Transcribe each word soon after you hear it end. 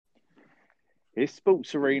It's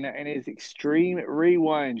Sports Arena and it's Extreme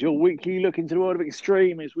Rewind, your weekly look into the world of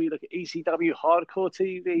Extreme as we look at ECW Hardcore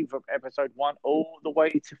TV from episode 1 all the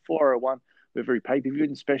way to 401 with every pay-per-view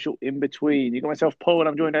and special in between. You got myself, Paul, and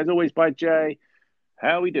I'm joined as always by Jay.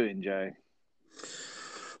 How are we doing, Jay?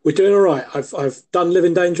 We're doing all right. I've done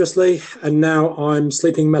Living Dangerously and now I'm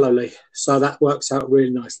sleeping mellowly. So that works out really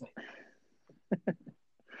nicely.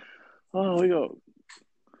 Oh, we got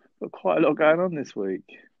quite a lot going on this week.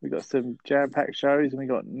 We got some jam-packed shows and we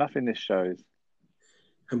got nothingness shows.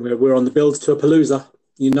 And we're on the build to a palooza.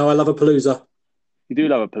 You know I love a palooza. You do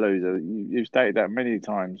love a palooza. You've stated that many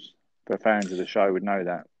times. The fans of the show would know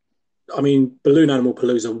that. I mean, Balloon Animal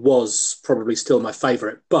Palooza was probably still my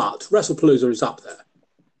favourite, but Wrestle Palooza is up there.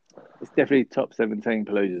 It's definitely top 17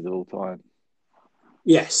 paloozas of all time.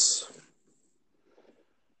 Yes.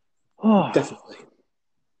 Oh, definitely.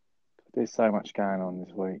 There's so much going on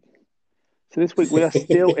this week. So this week we are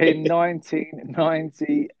still in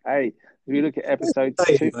 1998. If you look at episode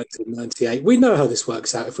 2... 1998. We know how this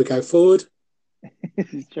works out if we go forward.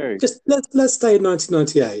 This is true. Just let's stay in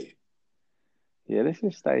 1998. Yeah, let's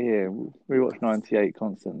just stay here. We watch 98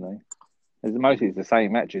 constantly. Mostly it's the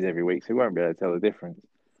same matches every week, so we won't be able to tell the difference.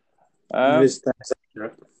 That's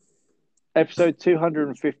accurate. Episode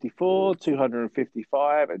 254,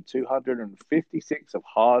 255, and 256 of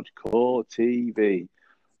Hardcore TV.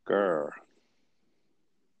 Grr.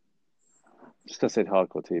 Just I said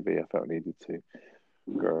Hardcore TV, I felt needed to.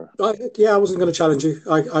 Grr. I wasn't going to challenge you.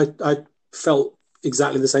 I felt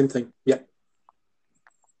exactly the same thing. Yeah.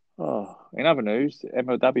 Oh, in other news,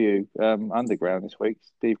 MLW Underground this week,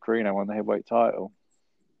 Steve Corino won the heavyweight title.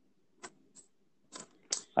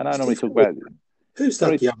 I know I normally talk about... Who's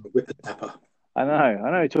that young whippersnapper? I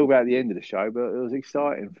know. Talk about the end of the show, but it was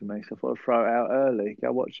exciting for me, so I thought I'd throw it out early.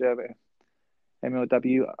 Go watch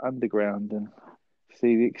MLW Underground and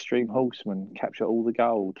see the Extreme Horsemen capture all the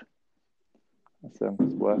gold. That's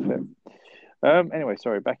worth it. Anyway,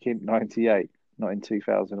 sorry, back in 98, not in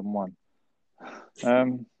 2001.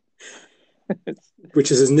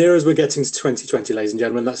 Which is as near as we're getting to 2020, ladies and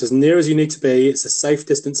gentlemen. That's as near as you need to be. It's a safe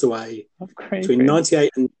distance away. Between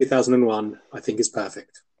 98 and 2001, I think is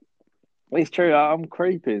perfect. It's true. I'm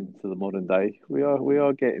creeping to the modern day. We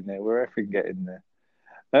are getting there. We're effing getting there.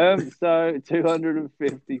 So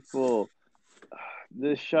 254.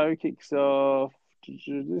 The show kicks off.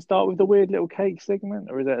 Let's start with the weird little cake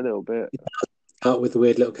segment, or is that a little bit? Start with the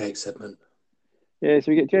weird little cake segment. Yeah,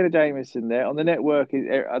 so we get Jenna Jameson there. On the network,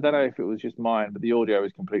 I don't know if it was just mine, but the audio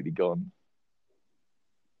was completely gone.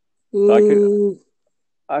 So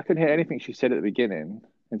I couldn't hear anything she said at the beginning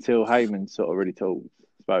until Heyman sort of really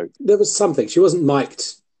spoke. There was something. She wasn't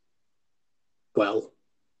mic'd well.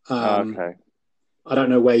 Okay. I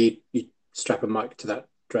don't know where you strap a mic to that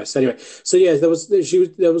dress. Anyway, so yeah,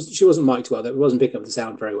 she wasn't mic'd well. It wasn't picking up the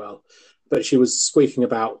sound very well, but she was squeaking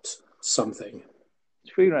about something.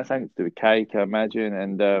 It's really nice something to do with cake, I imagine.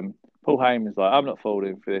 And Paul Heyman's like, I'm not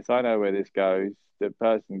falling for this. I know where this goes. The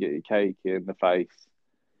person get your cake in the face.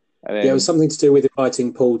 And then, yeah, it was something to do with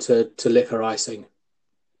inviting Paul to lick her icing.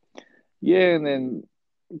 Yeah, and then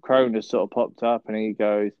Cronus sort of popped up and he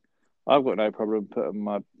goes, I've got no problem putting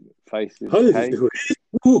my face in the cake.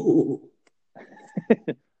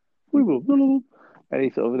 And he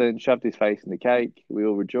sort of then shoved his face in the cake. We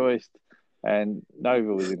all rejoiced. And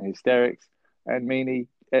Nova was in hysterics. And Meanie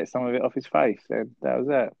ate some of it off his face, and that was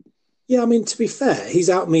it. Yeah, I mean, to be fair, he's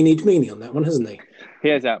out meanied Meanie on that one, hasn't he? He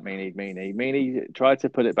has out meanied Meanie. Meanie tried to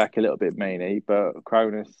put it back a little bit Meanie, but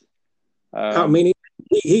Cronus... out meanie,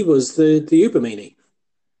 he was the Uber Meanie.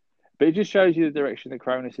 But it just shows you the direction that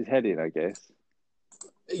Cronus is heading, I guess.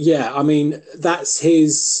 Yeah, I mean, that's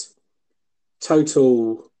his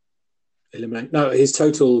total... his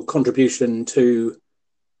total contribution to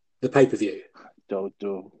the pay-per-view.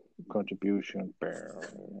 Total contribution.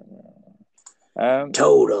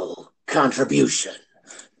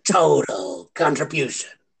 Total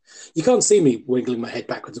contribution. You can't see me wiggling my head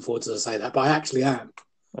backwards and forwards as I say that, but I actually am.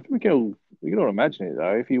 I think we can all imagine it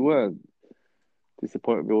though. If you weren't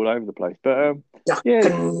disappointed, be all over the place. But yeah,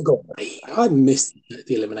 I miss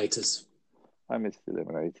the Eliminators. I miss the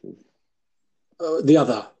Eliminators.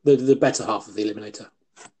 The better half of the Eliminator.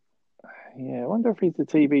 Yeah, I wonder if he's the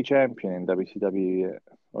TV champion in WCW yet,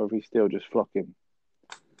 or if he's still just flocking.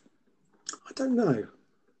 I don't know.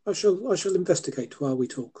 I shall investigate while we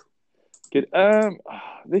talk. Good.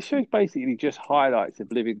 This show basically just highlights of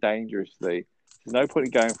Living Dangerously. There's no point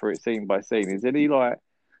in going through it scene by scene. Is there any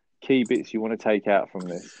key bits you want to take out from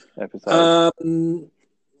this episode?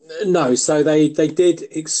 No. So they did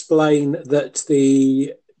explain that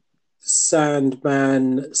the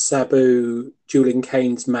Sandman Sabu Julian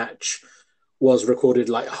Kane's match was recorded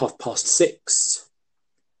like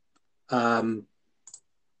 6:30.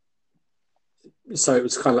 So it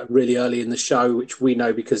was kind of like really early in the show, which we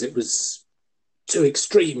know because it was too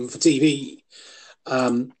extreme for TV.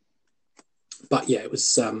 But yeah, it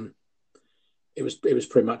was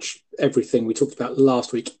pretty much everything we talked about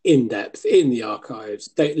last week in depth in the archives.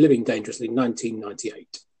 Living Dangerously,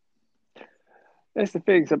 1998. That's the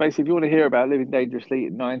thing. So basically, if you want to hear about Living Dangerously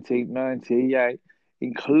in 1998,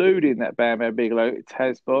 including that Bam Bam Bigelow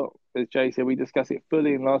Tazbot, as Jay said, we discussed it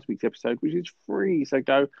fully in last week's episode, which is free. So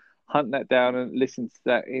go hunt that down and listen to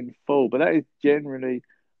that in full. But that is generally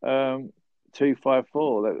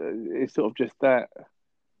 254. It's sort of just that.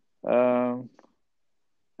 And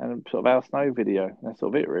sort of Al Snow video. That's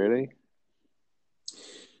sort of it, really.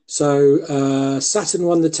 So Saturn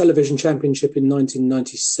won the television championship in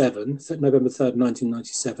 1997, November 3rd,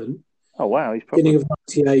 1997. Oh, wow. He's Beginning of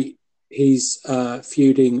 98, he's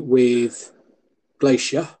feuding with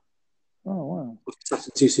Glacier. Oh, wow.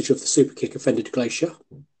 Saturn's usage of the super kick offended Glacier.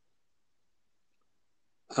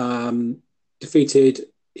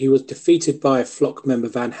 He was defeated by Flock member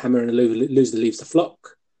Van Hammer and a loser leaves the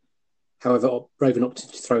Flock. However, Raven opted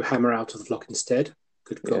to throw Hammer out of the Flock instead.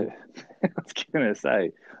 Good call. Yeah. I was going to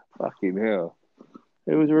say, fucking hell.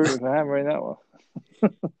 Who was rooting for Hammer in that one?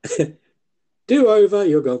 Do over,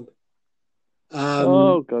 you're gone.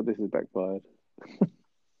 Oh, God, this is backfired.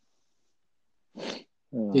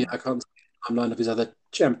 Yeah, I can't see the timeline of his other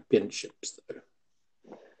championships, though.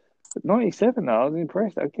 But 97, though, I was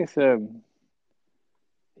impressed. I guess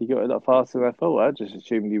he got a lot faster than I thought. I just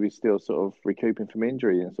assumed he was still sort of recouping from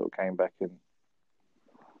injury and sort of came back and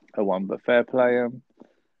won. But fair play,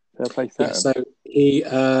 Saturn. Yeah, so he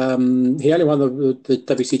only won the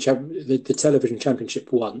WC the television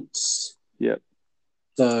championship once. Yep.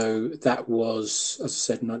 So that was, as I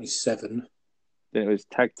said, 97. Then it was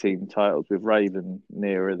tag team titles with Raven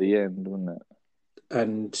nearer the end, wasn't it?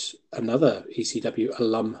 And another ECW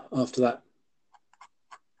alum after that.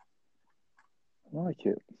 I like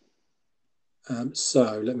it.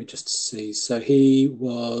 So let me just see. So he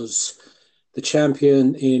was the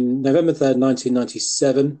champion in November 3rd,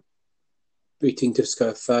 1997, beating Disco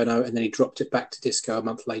Inferno, and then he dropped it back to Disco a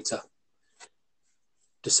month later.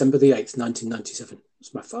 December the 8th, 1997. It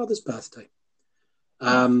was my father's birthday.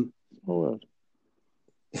 Small world.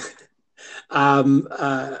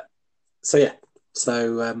 So yeah.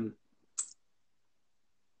 So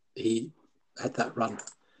he had that run.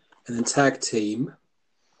 And then tag team,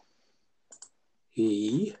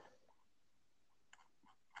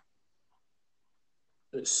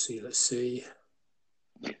 let's see.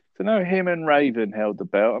 So no, him and Raven held the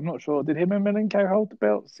belt. I'm not sure. Did him and Malenko hold the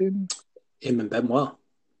belts in? Him and Benoit.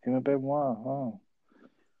 Oh.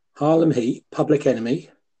 Harlem Heat, Public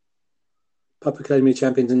Enemy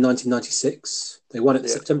champions in 1996. They won it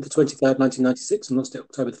September 23rd, 1996 and lost it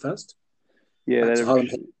October the 1st. Yeah. Harlem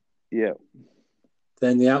Heat. Yeah.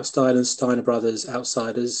 Then the Outsiders, Steiner Brothers,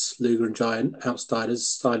 Outsiders, Luger and Giant, Outsiders,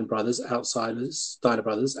 Steiner Brothers, Outsiders, Steiner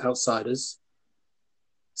Brothers, Outsiders,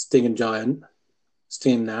 Sting and Giant,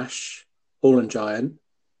 Sting and Nash, Hall and Giant,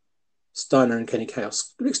 Steiner and Kenny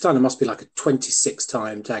Chaos. Rick Steiner must be like a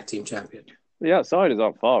 26-time tag team champion. The Outsiders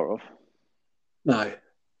aren't far off. No.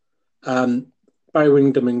 Barry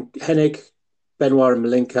Windham and Hennig, Benoit and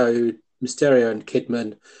Malenko, Mysterio and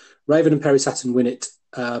Kidman. Raven and Perry Saturn win it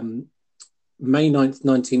May 9th,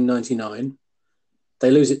 1999.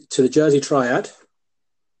 They lose it to the Jersey Triad,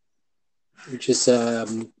 which is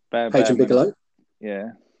Page and Bigelow.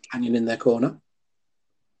 Yeah. Canyon in their corner.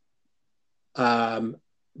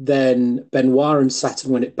 Then Benoit and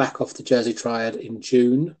Saturn win it back off the Jersey Triad in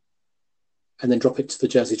June, and then drop it to the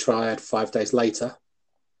Jersey Triad 5 days later.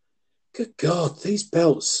 Good God, these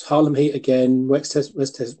belts. Harlem Heat again, West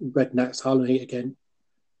Red Nats, Harlem Heat again.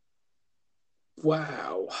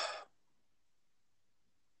 Wow.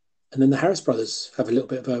 And then the Harris brothers have a little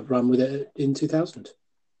bit of a run with it in 2000.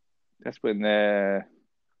 That's when they're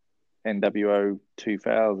NWO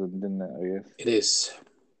 2000, isn't it? I guess. It is.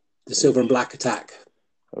 The Silver and Black Attack.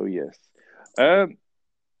 Oh, yes.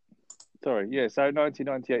 Sorry, yeah, so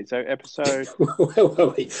 1998. So episode...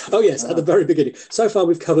 Wait. Oh, yes, at the very beginning. So far,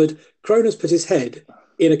 we've covered Cronus put his head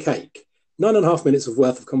in a cake. 9.5 minutes of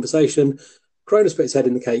worth of conversation. Cronus put his head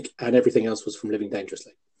in the cake, and everything else was from Living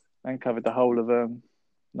Dangerously. And covered the whole of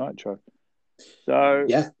Nitro. So,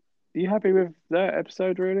 yeah. Are you happy with that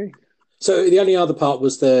episode, really? So the only other part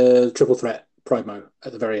was the Triple Threat promo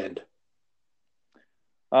at the very end.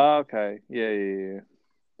 Oh, okay. Yeah.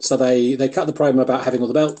 So they cut the promo about having all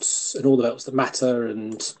the belts and all the belts that matter,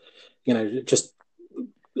 and just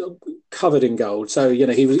covered in gold. So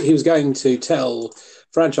he was going to tell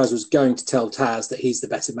franchise was going to tell Taz that he's the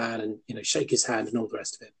better man and, you know, shake his hand and all the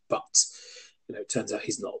rest of it. But, you know, it turns out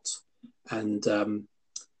he's not. And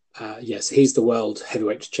yes, he's the world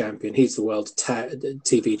heavyweight champion. He's the world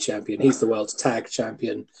TV champion. He's the world tag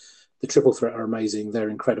champion. The Triple Threat are amazing. They're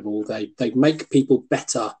incredible. They make people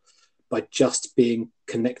better by just being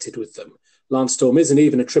connected with them. Lance Storm isn't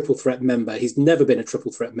even a Triple Threat member. He's never been a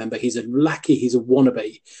Triple Threat member. He's a lackey. He's a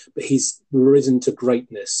wannabe. But he's risen to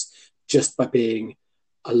greatness just by being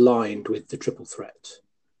aligned with the Triple Threat,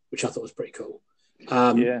 which I thought was pretty cool.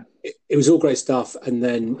 It was all great stuff. And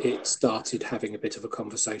then it started having a bit of a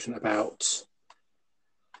conversation about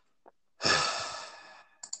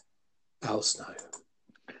Al Snow.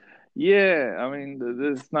 Yeah, I mean,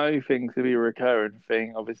 the Snow thing's to be a recurring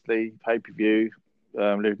thing. Obviously, pay-per-view,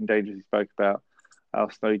 Living Dangerously spoke about Al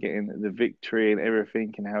Snow getting the victory and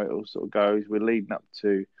everything and how it all sort of goes. We're leading up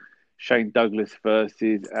to Shane Douglas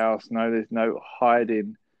versus Al Snow. There's no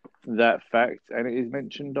hiding that fact, and it is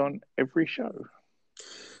mentioned on every show.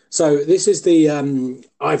 So this is the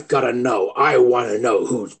I've got to know. I want to know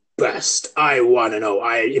who's best. I want to know.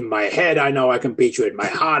 In my head, I know I can beat you. In my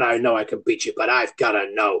heart, I know I can beat you, but I've got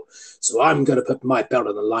to know. So I'm going to put my belt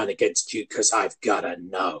on the line against you because I've got to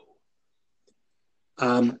know.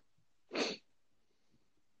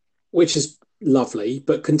 Which is lovely,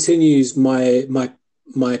 but continues my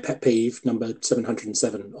pet peeve, number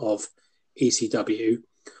 707 of ECW,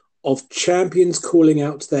 of champions calling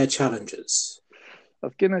out their challengers. I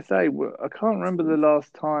was going to say, I can't remember the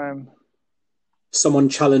last time someone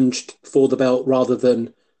challenged for the belt rather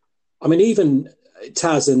than... I mean, even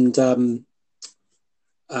Taz and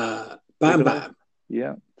Bam Bam.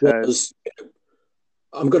 Yeah. Was,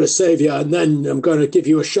 I'm going to save you and then I'm going to give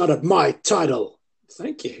you a shot at my title.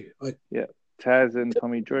 Thank you. Yeah. Taz and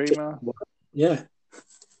Tommy Dreamer. Yeah.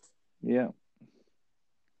 Yeah.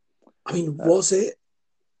 I mean, was it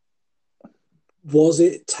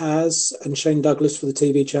Taz and Shane Douglas for the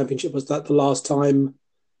TV championship? Was that the last time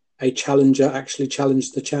a challenger actually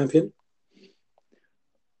challenged the champion?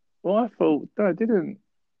 Well, I thought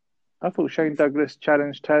Shane Douglas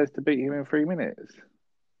challenged Taz to beat him in 3 minutes.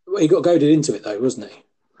 Well, he got goaded into it though, wasn't he?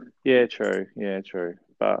 Yeah, true.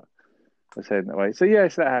 But I said that way. So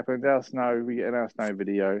yes, that happened. Al Snow, we get an Al Snow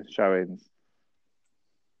video, show ends.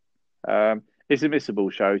 It's a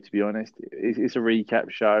missable show, to be honest. It's a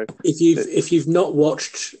recap show. If you've not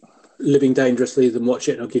watched Living Dangerously, then watch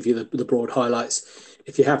it and I'll give you the broad highlights.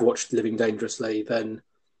 If you have watched Living Dangerously, then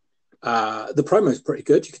the promo is pretty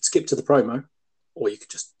good. You could skip to the promo or you could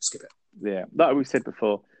just skip it. Yeah, like we said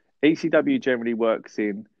before, ECW generally works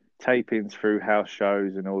in tapings through house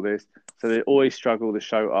shows and all this. So they always struggle the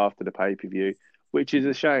show after the pay-per-view, which is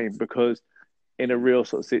a shame because in a real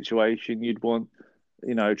sort of situation, you'd want,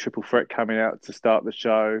 you know, Triple Threat coming out to start the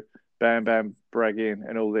show, Bam Bam bragging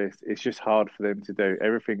and all this. It's just hard for them to do.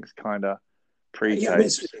 Everything's kind of pre-taped. Yeah, I mean,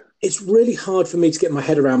 it's really hard for me to get my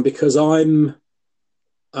head around because I'm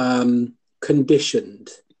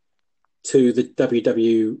conditioned to the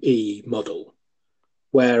WWE model,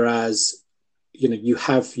 whereas, you know, you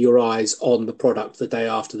have your eyes on the product the day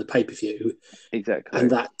after the pay-per-view. Exactly. And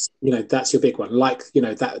that's your big one. Like, you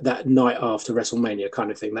know, that night after WrestleMania kind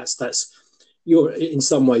of thing. That's you're in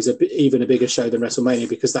some ways even a bigger show than WrestleMania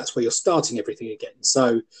because that's where you're starting everything again.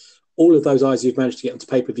 So all of those eyes you've managed to get onto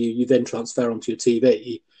pay-per-view, you then transfer onto your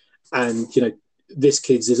TV. And, you know, this,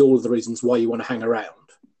 kids, is all of the reasons why you want to hang around.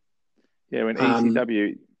 Yeah, when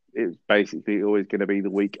ECW, it's basically always going to be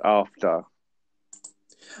the week after.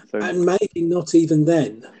 So, and maybe not even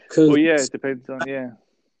then. Well, yeah, it depends on,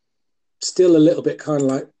 Still a little bit kind of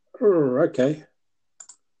like, oh, okay.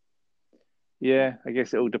 Yeah, I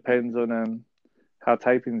guess it all depends on how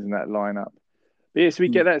tapings in that lineup. But yeah, so we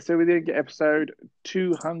get that. So we then get episode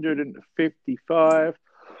 255.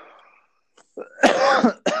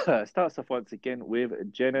 Starts off once again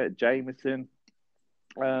with Jenna Jameson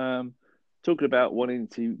talking about wanting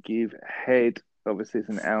to give head. Obviously, it's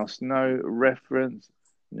an Al Snow reference,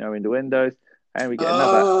 no innuendos. And we get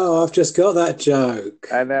another. Oh, I've just got that joke.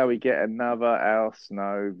 And now we get another Al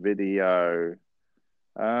Snow video.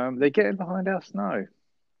 They're getting behind Al Snow.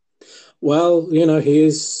 Well, you know, he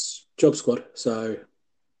is Job Squad, so...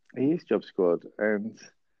 He is Job Squad, and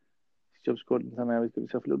Job Squad, and somehow he's got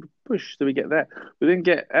himself a little push, so we get that. We then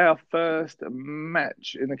get our first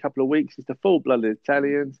match in a couple of weeks. It's the Full-Blooded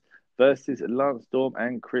Italians versus Lance Storm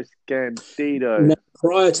and Chris Candido. Now,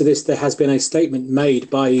 prior to this, there has been a statement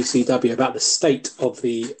made by ECW about the state of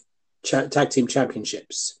the tag team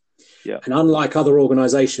championships. Yeah. And unlike other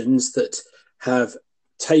organisations that have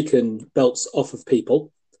taken belts off of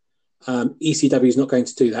people, ECW is not going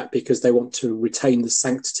to do that because they want to retain the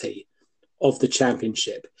sanctity of the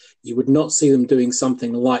championship. You would not see them doing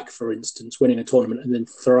something like, for instance, winning a tournament and then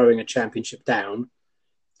throwing a championship down.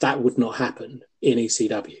 That would not happen in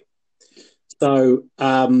ECW. So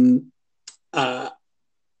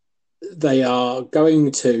they are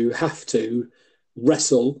going to have to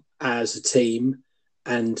wrestle as a team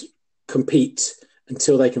and compete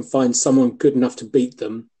until they can find someone good enough to beat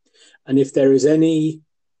them. And if there is any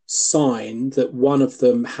sign that one of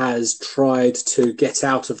them has tried to get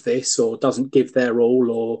out of this or doesn't give their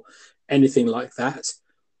all or anything like that,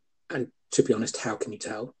 and to be honest, how can you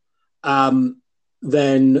tell?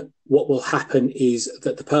 Then what will happen is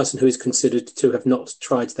that the person who is considered to have not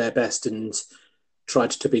tried their best and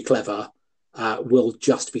tried to be clever will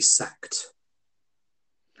just be sacked.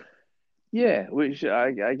 Yeah, which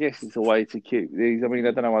I guess it's a way to keep these. I mean,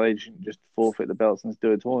 I don't know why they shouldn't just forfeit the belts and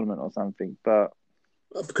do a tournament or something, but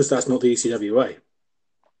because that's not the ECW way.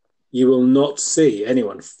 You will not see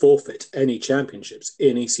anyone forfeit any championships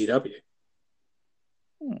in ECW.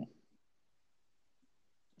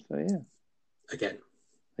 So, yeah. Again.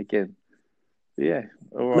 Yeah.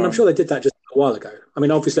 I mean, I'm sure they did that just a while ago. I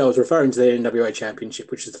mean, obviously, I was referring to the NWA Championship,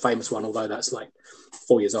 which is the famous one, although that's like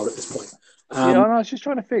 4 years old at this point. And I was just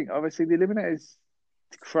trying to think. Obviously, the Eliminators,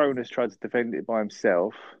 Cronus tried to defend it by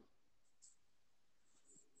himself.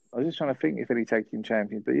 I was just trying to think if any tag team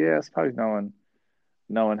champions, but yeah, I suppose no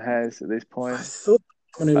one has at this point. I thought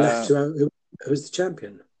one who left who was the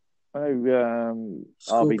champion. I know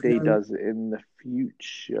RVD does it in the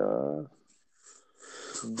future.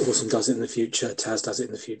 Awesome does it in the future. Taz does it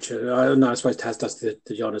in the future. I don't know. I suppose Taz does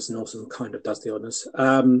the honours, and Awesome kind of does the honours.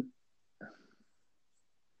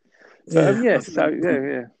 So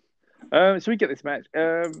we get this match.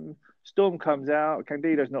 Storm comes out.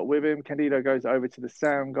 Candido's not with him. Candido goes over to the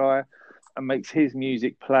sound guy and makes his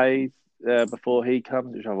music play before he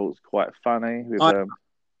comes, which I thought was quite funny.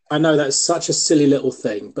 I know that's such a silly little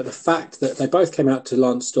thing, but the fact that they both came out to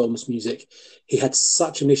Lance Storm's music, he had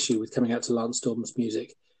such an issue with coming out to Lance Storm's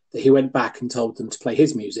music that he went back and told them to play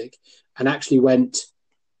his music, and actually went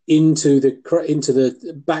into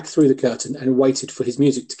the back through the curtain and waited for his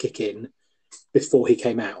music to kick in before he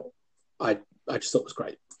came out. I just thought it was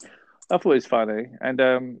great. I thought it was funny, and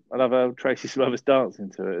I love Tracy Smothers dancing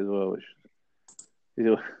to it as well, which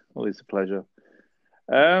is always a pleasure.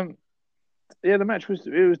 Yeah, the match was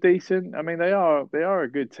decent. I mean, they are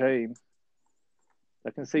a good team.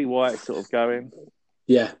 I can see why it's sort of going.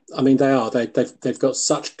 Yeah, I mean they are. They've got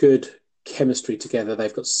such good chemistry together.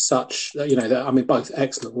 They've got such both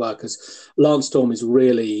excellent workers. Lance Storm is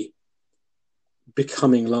really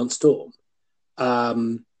becoming Lance Storm. Yeah,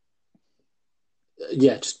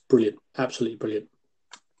 just brilliant. Absolutely brilliant.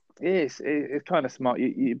 Yes, it's kind of smart.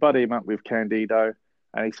 You buddy him up with Candido,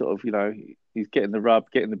 and he sort of, he's getting the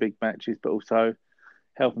rub, getting the big matches, but also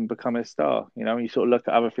helping become a star. You sort of look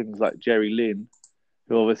at other things like Jerry Lynn,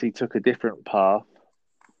 who obviously took a different path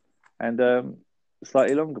and a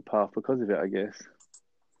slightly longer path because of it, I guess.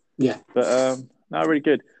 Yeah. But no, really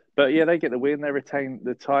good. But yeah, they get the win. They retain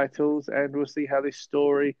the titles, and we'll see how this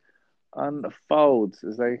story unfolds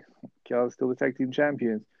as they are still the tag team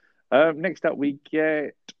champions. Next up, we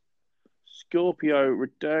get Scorpio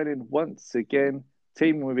returning once again,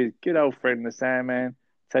 teaming with his good old friend the Sandman,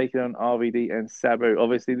 taking on RVD and Sabu.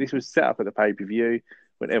 Obviously, this was set up at the pay-per-view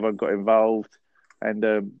when everyone got involved, and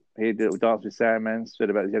he had a little dance with Sandman, said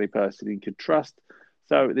about the only person he could trust.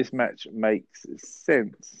 So this match makes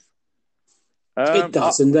sense. It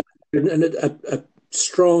does, and a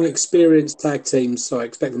strong, experienced tag team, so I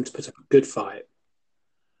expect them to put up a good fight.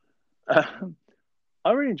 I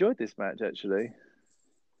really enjoyed this match, actually.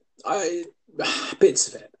 Bits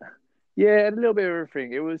of it. Yeah, a little bit of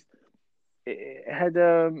everything. It had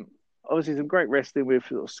obviously some great wrestling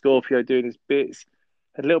with Scorpio doing his bits.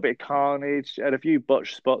 Had a little bit of carnage. Had a few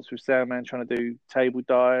botched spots with Sandman trying to do table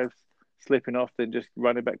dives, slipping off, then just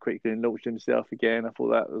running back quickly and launched himself again. I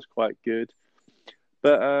thought that was quite good.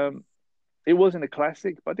 But it wasn't a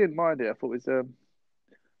classic, but I didn't mind it. I thought it was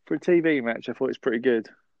for a TV match. I thought it was pretty good.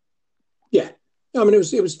 Yeah, I mean it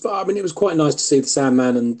was quite nice to see the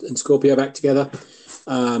Sandman and Scorpio back together.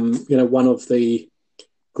 One of the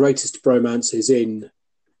greatest bromances in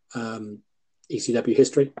ECW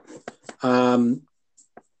history. There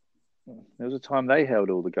was a time they held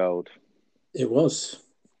all the gold. It was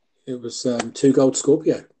 2 gold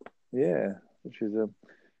Scorpio. Yeah, which is a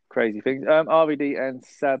crazy thing. RVD and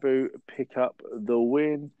Sabu pick up the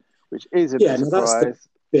win, which is a surprise. That's the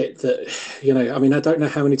bit that, I don't know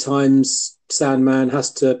how many times Sandman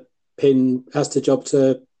has to job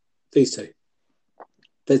to these two.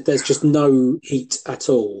 There's just no heat at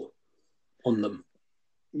all on them.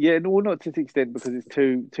 Yeah, no, well, not to the extent because it's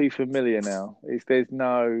too familiar now. It's getting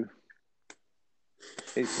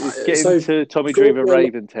So to Tommy Dreamer Scorpio,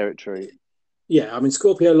 Raven territory. yeah, I mean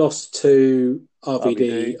Scorpio lost to RVD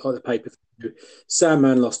RVD. on the pay per view.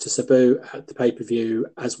 Sandman lost to Sabu at the pay per view,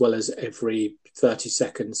 as well as every 30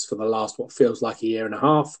 seconds for the last what feels like a year and a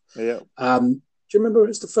half. Yeah. Do you remember it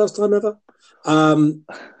was the first time ever? And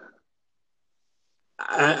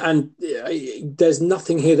there's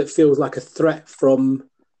nothing here that feels like a threat from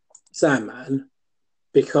Sandman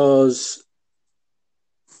because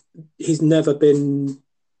he's never been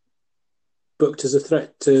booked as a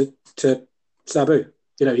threat to Sabu.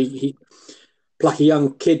 You know, he plucky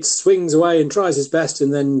young kid swings away and tries his best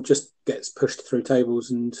and then just gets pushed through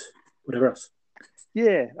tables and whatever else.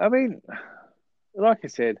 Yeah, I mean, like I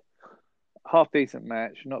said, half decent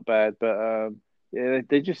match, not bad, but yeah,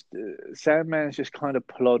 they just Sandman's just kind of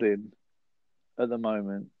plodding at the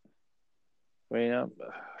moment. I mean, I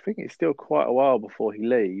think it's still quite a while before he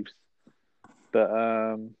leaves, but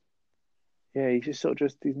yeah, he's just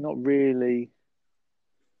he's not really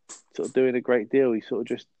sort of doing a great deal. He's sort of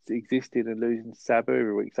just existing and losing to Sabu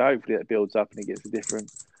every week. So hopefully that builds up and he gets a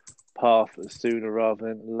different path sooner rather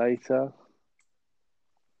than later.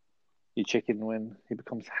 You chicken when he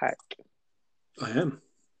becomes Hack. I am.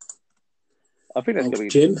 I think that's going to be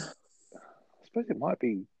Jim. I suppose it might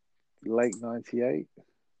be late '98.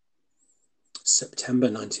 September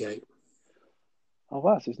 '98. Oh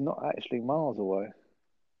wow, so it's not actually miles away.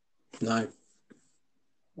 No.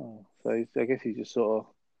 Oh, so I guess he's just sort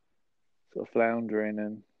of floundering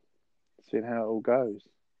and seeing how it all goes.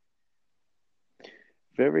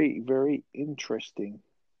 Very, very interesting.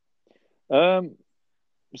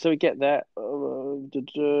 So we get that.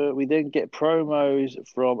 We then get promos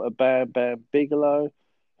from a Bam Bam Bigelow,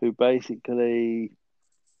 who basically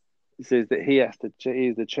says that he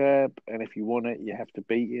is the champ, and if you want it, you have to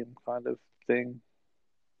beat him, kind of thing.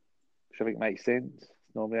 Which I think makes sense.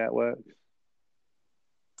 It's normally how it works.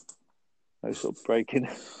 No sort of breaking.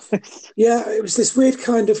 Yeah, it was this weird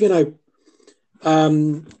kind of,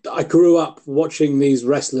 I grew up watching these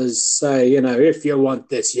wrestlers say, if you want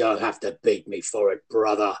this, you'll have to beat me for it,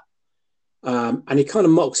 brother. And he kind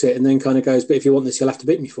of mocks it and then kind of goes, but if you want this, you'll have to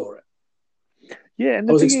beat me for it. Yeah, and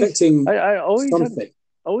I was expecting I something.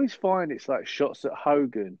 I always find it's like shots at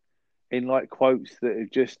Hogan in like quotes that have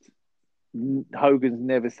just Hogan's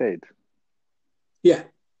never said. Yeah.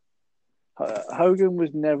 Hogan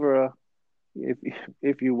was never a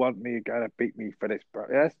if you want me, you're gonna beat me for this,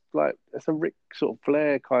 bro. That's a Ric sort of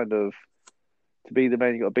Flair kind of to be the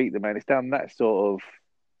man. You got to beat the man. It's done that sort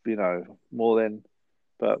of, more than.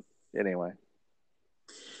 But anyway,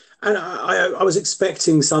 and I was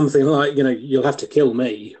expecting something like you'll have to kill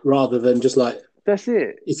me rather than just like that's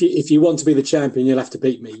it. If you want to be the champion, you'll have to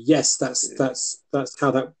beat me. Yes, that's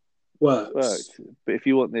how that works. But if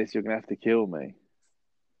you want this, you're gonna have to kill me.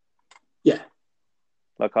 Yeah.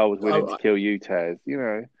 Like I was willing to kill you, Taz,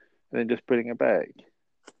 and then just bring it back.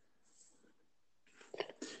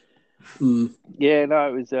 Yeah,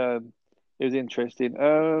 no, it was interesting.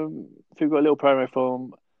 So we've got a little promo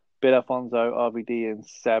from Bill Alfonso, RVD, and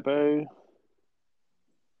Sabu.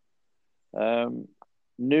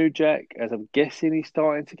 New Jack, as I'm guessing, he's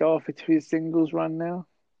starting to go off into his singles run now.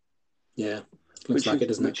 Yeah, looks like it,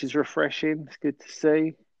 doesn't it? Which is refreshing. It's good to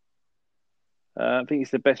see. I think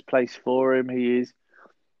it's the best place for him. He is.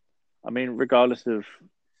 I mean, regardless of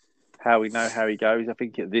how we know how he goes, I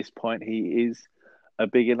think at this point he is a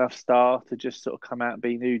big enough star to just sort of come out and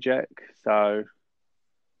be New Jack. So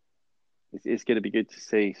it's going to be good to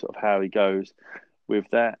see sort of how he goes with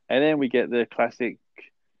that. And then we get the classic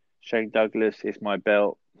Shane Douglas, "It's my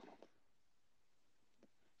belt"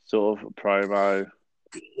 sort of promo.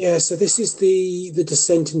 Yeah, so this is the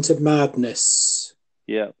Descent into Madness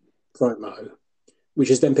promo, which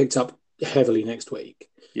is then picked up heavily next week.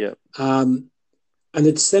 Yeah. And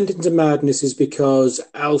the Descent into Madness is because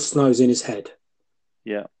Al Snow's in his head.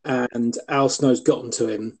 Yeah. And Al Snow's gotten to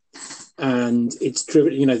him. And it's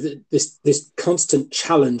driven, this constant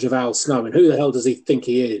challenge of Al Snow. And who the hell does he think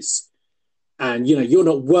he is? And, you're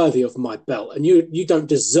not worthy of my belt. And you don't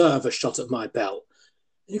deserve a shot at my belt.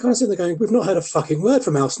 And you're kind of sitting there going, we've not heard a fucking word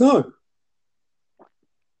from Al Snow.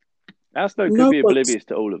 Al Snow could be oblivious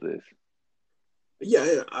to all of this.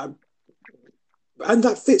 Yeah, and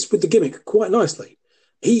that fits with the gimmick quite nicely.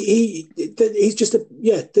 He's just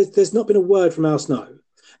there's not been a word from Al Snow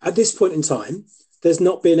at this point in time. There's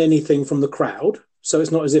not been anything from the crowd, so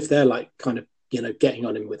it's not as if they're like kind of getting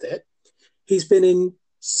on him with it. He's been in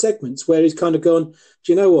segments where he's kind of gone,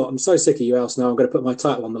 do you know what? I'm so sick of you, Al Snow. I'm going to put my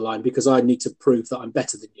title on the line because I need to prove that I'm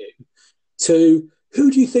better than you. To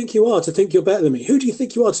who do you think you are to think you're better than me? Who do you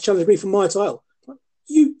think you are to challenge me for my title?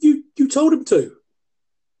 You told him to.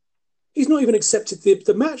 He's not even accepted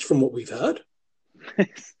the match from what we've heard.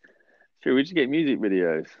 Sure, we should get music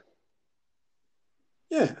videos.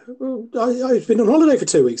 Yeah, well, I've been on holiday for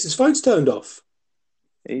 2 weeks. His phone's turned off.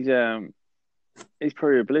 He's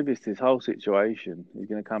probably oblivious to this whole situation. He's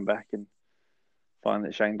going to come back and find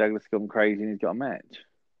that Shane Douglas has gone crazy and he's got a match.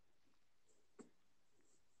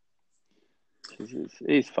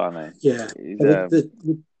 It's funny. Yeah, the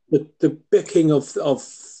bicking of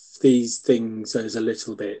these things is a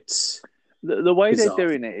little bit. The way bizarre. they're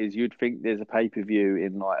doing it is, you'd think there's a pay-per-view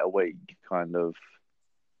in like a week, kind of.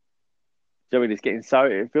 I mean, it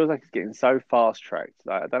feels like it's getting so fast-tracked.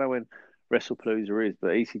 Like, I don't know when WrestlePalooza is, but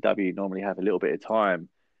ECW normally have a little bit of time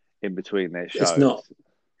in between their shows. It's not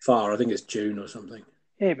far. I think it's June or something.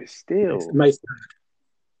 Yeah, but still,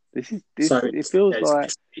 it feels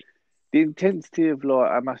like the intensity of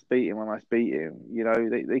like, I must beat him. You know,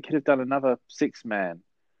 they could have done another 6-man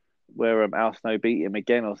where Al Snow beat him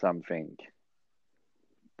again or something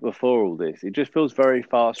before all this. It just feels very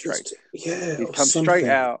fast-tracked. Yeah, he's come straight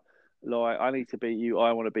out like, I need to beat you,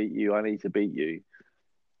 I want to beat you, I need to beat you.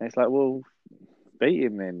 And it's like, well, beat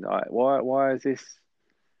him then. Like, why is this?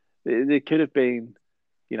 There could have been,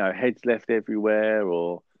 you know, heads left everywhere,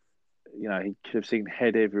 or, you know, he could have seen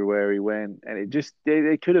head everywhere he went, and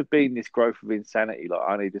there could have been this growth of insanity. Like,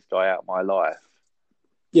 I need this guy out of my life.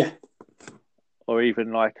 Yeah. Or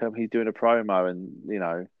even like he's doing a promo, and, you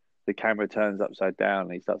know, the camera turns upside down,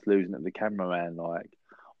 and he starts losing at the cameraman. Like,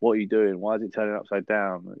 what are you doing? Why is it turning upside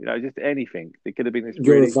down? You know, just anything. It could have been this.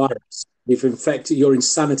 You're a virus. You've infected. Your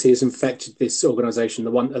insanity has infected this organisation,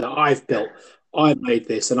 the one that I've built. I made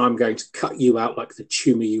this, and I'm going to cut you out like the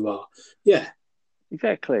tumour you are. Yeah,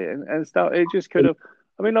 exactly. And stuff. It just could have.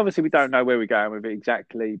 I mean, obviously, we don't know where we're going with it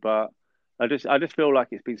exactly, but I just feel like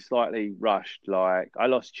it's been slightly rushed. Like, I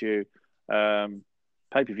lost you.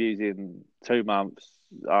 Pay-per-views in 2 months.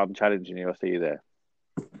 I'm challenging you. I'll see you there.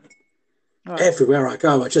 Right. Everywhere I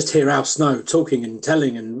go, I just hear Al Snow talking and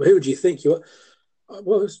telling, and who do you think you are?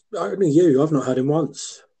 Well, only you. I've not heard him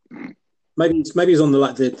once. Maybe he's on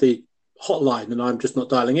the hotline, and I'm just not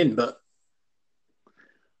dialing in. But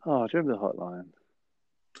do you remember the hotline?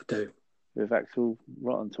 I do. With Axel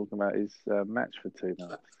Rotten talking about his match for 2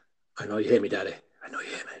 months. I know you hear me, Daddy. I know you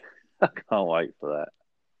hear me. I can't wait for that.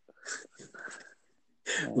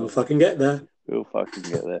 We'll fucking get there. We'll fucking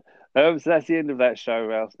get there. So that's the end of that show.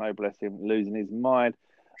 Al Snow, bless him, losing his mind.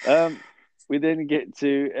 We then get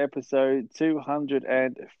to episode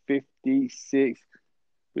 256,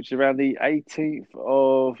 which is around the 18th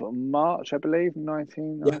of March, I believe,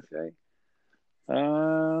 1998.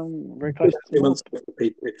 Yeah. Very close to 2 months for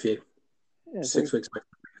you. Yeah, 6 weeks back.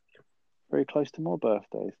 Very close to more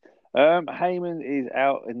birthdays. Heyman is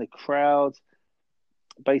out in the crowd,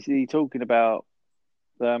 basically talking about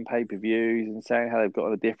pay-per-views and saying how they've got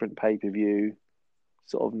on a different pay-per-view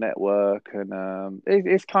sort of network, and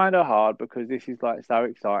it's kind of hard because this is like so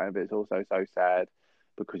exciting, but it's also so sad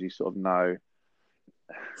because you sort of know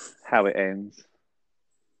how it ends.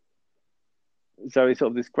 So it's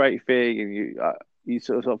sort of this great thing, and you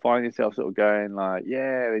sort of find yourself sort of going like,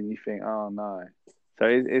 yeah, and you think, oh no. So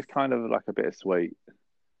it's kind of like a bit of sweet,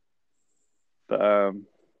 but I was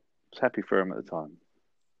happy for him at the time.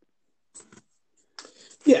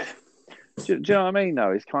 Yeah. Do you know what I mean,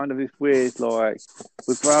 though? It's kind of this weird, like,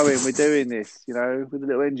 we're growing, we're doing this, you know, with a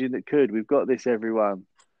little engine that could. We've got this, everyone.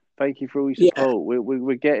 Thank you for all your support. Yeah.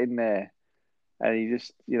 We're getting there. And you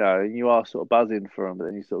just, you know, you are sort of buzzing for them, but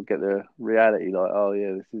then you sort of get the reality, like, oh,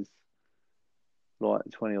 yeah, this is like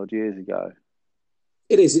 20-odd years ago.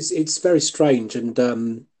 It is. It's very strange.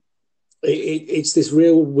 And it's this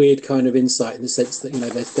real weird kind of insight in the sense that, you know,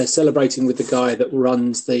 they're celebrating with the guy that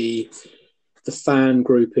runs the fan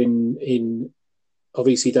group in of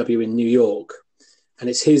ECW in New York, and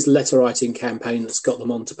it's his letter writing campaign that's got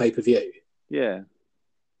them onto pay-per-view. Yeah.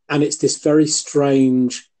 And it's this very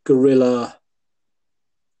strange guerrilla,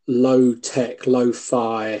 low tech,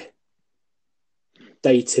 lo-fi,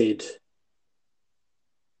 dated,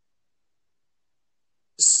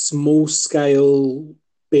 small scale,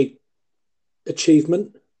 big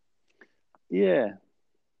achievement. Yeah.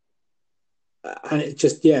 And it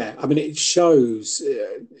just, yeah, I mean, it shows,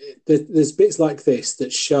 there's bits like this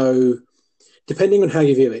that show, depending on how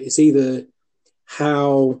you view it, it's either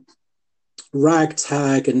how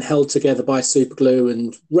ragtag and held together by superglue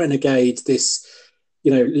and renegade this,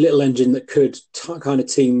 you know, little engine that could kind of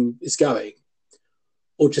team is going,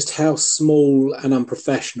 or just how small and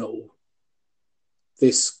unprofessional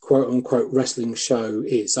this quote unquote wrestling show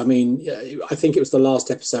is. I mean, I think it was the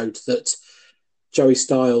last episode that Joey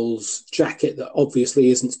Styles jacket that obviously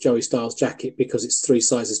isn't Joey Styles jacket because it's 3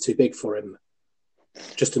 sizes too big for him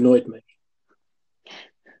just annoyed me.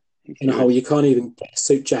 And you can't even get a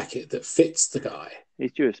suit jacket that fits the guy.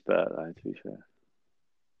 He's due a spurt, though, to be fair.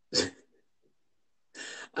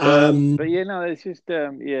 But yeah, no, it's just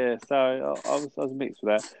yeah. So I was mixed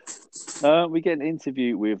with that. We get an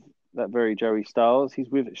interview with that very Joey Styles. He's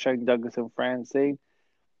with Shane Douglas and Francine.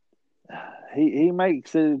 He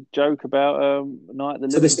makes a joke about Night of the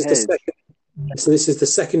Living Head. So this is the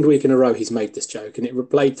second week in a row he's made this joke, and it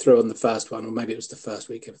played through on the first one, or maybe it was the first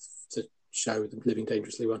week of the show, the Living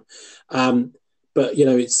Dangerously one. But you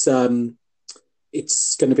know, it's going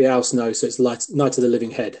to be Al Snow, so it's Night of the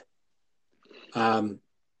Living Head. And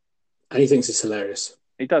he thinks it's hilarious.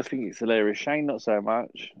 He does think it's hilarious. Shane, not so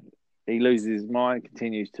much. He loses his mind,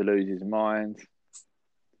 continues to lose his mind.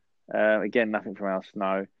 Again, nothing from Al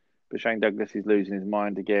Snow. But Shane Douglas is losing his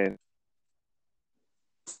mind again.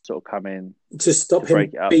 Sort of come in to stop him,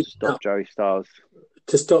 break it up, to stop Joey Styles.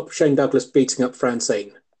 To stop Shane Douglas beating up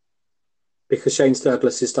Francine. Because Shane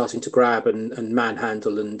Douglas is starting to grab and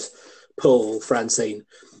manhandle and pull Francine,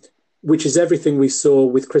 which is everything we saw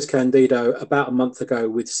with Chris Candido about a month ago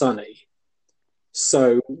with Sonny.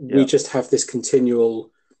 So we just have this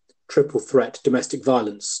continual triple threat domestic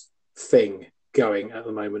violence thing going at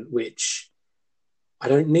the moment, which I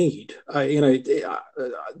don't need.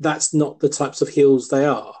 That's not the types of heels they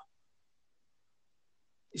are.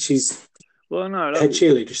 She's head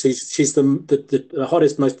cheerleader. She's the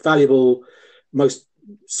hottest, most valuable, most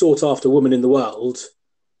sought after woman in the world.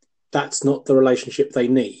 That's not the relationship they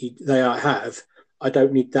need. Have. I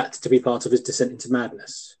don't need that to be part of his descent into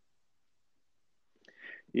madness.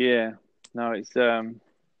 Yeah, no, it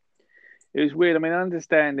was weird. I mean, I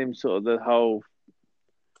understand him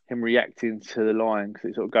him reacting to the line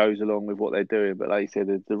because it sort of goes along with what they're doing. But like you said,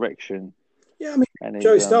 the direction. Yeah, I mean,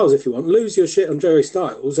 Joey Styles, if you want, lose your shit on Joey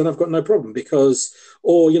Styles, and I've got no problem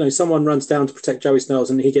someone runs down to protect Joey Styles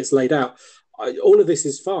and he gets laid out. All of this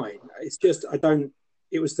is fine. It's just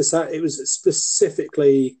It was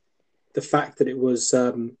specifically the fact that it was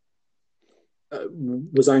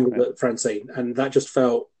angled at Francine, and that just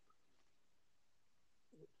felt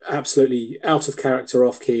absolutely out of character,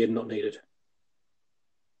 off key, and not needed.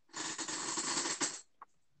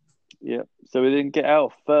 Yeah. So we then get our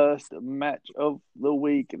first match of the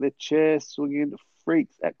week. The chair swinging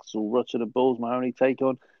freaks, Axel Rotten and Balls Mahoney take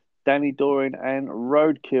on Danny Doring and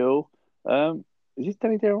Roadkill. Is this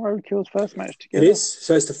Danny Doring and Roadkill's first match together? It is.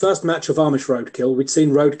 So it's the first match of Amish Roadkill. We'd seen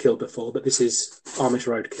Roadkill before, but this is Amish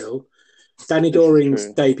Roadkill. Danny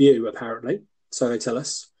Doring's debut, apparently, so they tell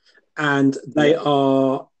us. And they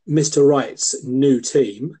are Mr. Right's new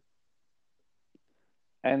team.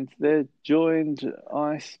 And they're joined,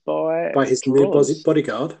 I spy, by his new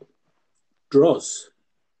bodyguard, Droz.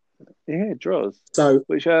 Yeah, Droz. So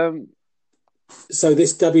this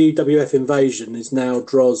WWF invasion is now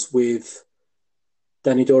Droz with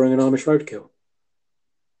Danny Doring and Amish Roadkill.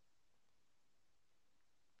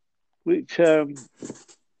 Which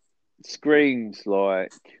screams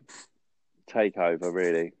like takeover,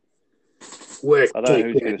 really. I don't know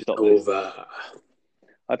who's going to stop this.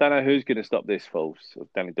 I don't know who's going to stop this force of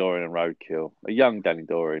Danny Doring and Roadkill. A young Danny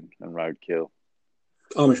Doring and Roadkill.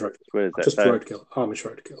 Amish Roadkill. Where is that? Just Roadkill. Amish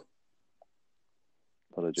Roadkill.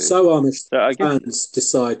 Apologies. So Amish fans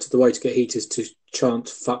decide the way to get heat is to chant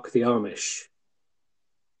 "fuck the Amish,"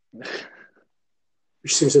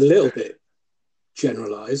 which seems a little bit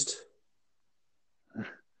generalised.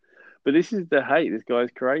 But this is the hate this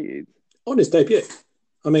guy's created on his debut.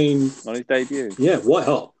 On his debut, yeah, white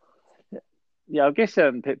hot. Yeah, I guess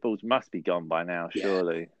Pitbulls must be gone by now,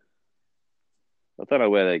 surely. I don't know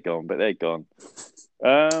where they're gone, but they're gone.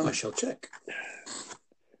 I shall check.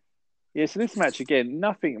 Yeah, so this match, again,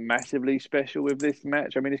 nothing massively special with this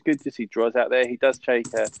match. I mean, it's good to see Droz out there. He does take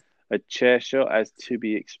a chair shot, as to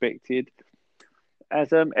be expected.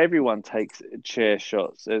 As everyone takes chair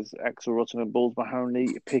shots, as Axel Rotten and Balls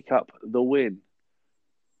Mahoney pick up the win.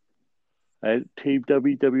 And Team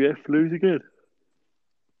WWF lose again.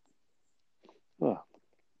 Oh.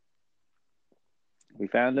 We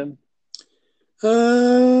found him?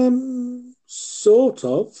 Sort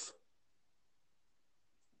of.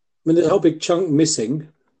 I mean, there's a whole big chunk missing.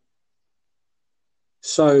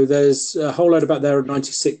 So there's a whole load about their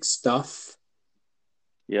 96 stuff.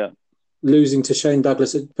 Yeah. Losing to Shane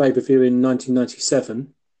Douglas at pay-per-view in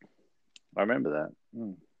 1997. I remember that.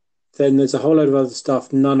 Mm. Then there's a whole load of other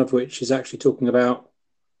stuff, none of which is actually talking about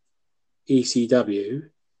ECW.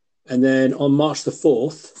 And then on March the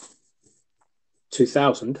 4th,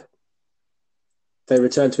 2000, they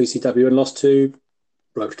returned to ECW and lost to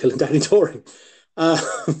Roadkill and Danny Doring, Um,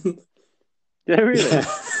 Yeah, really? yeah.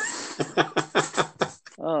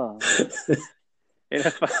 Oh, in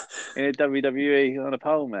a in a WWE on a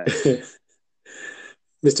pole match.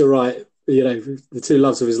 Mr. Wright, the two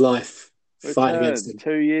loves of his life fighting against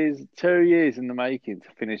Return him. 2 years in the making to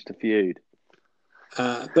finish the feud.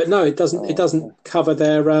 But no, it doesn't. It Oh, doesn't cover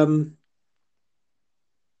their.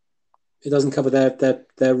 It doesn't cover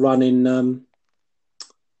their run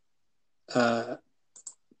uh,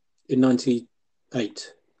 in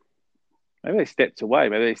 '98. maybe they stepped away.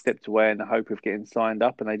 Maybe they stepped away in the hope of getting signed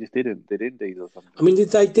up, and they just didn't. They didn't or I something. mean,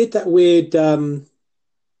 they did that weird.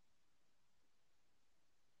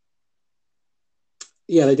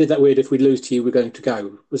 Yeah, they did that weird. If we lose to you, we're going to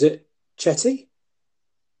go. Was it Chetty?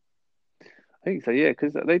 I think so. Yeah,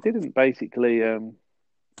 because they didn't basically.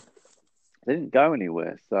 They didn't go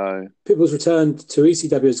anywhere. So People's returned to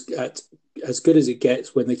ECW as good as it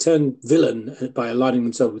gets when they turn villain by aligning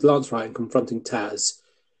themselves with Lance Wright and confronting Taz,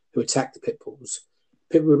 who attacked the Pitbulls.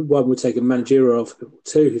 Pitbull 1 would take a managerial role for Pitbull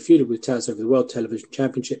 2, who feuded with Taz over the World Television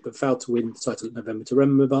Championship but failed to win the title in November to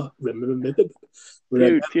remember.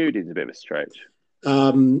 feuding's a bit of a stretch.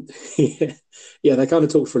 Yeah, they kind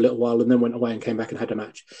of talked for a little while and then went away and came back and had a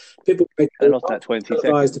match. Pitbull made They lost that 20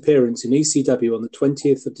 televised seconds. appearance in ECW on the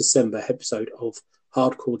 20th of December episode of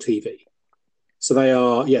Hardcore TV. So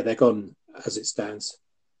they're gone as it stands.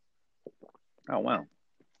 Oh wow.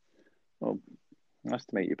 Well, nice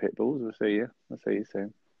to meet you, Pitbulls. We'll see you. We'll see you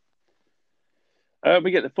soon.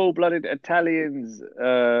 We get the full-blooded Italians,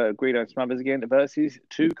 Guido and Smothers again versus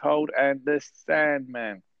Too Cold and the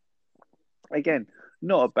Sandman. Again,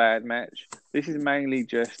 not a bad match. This is mainly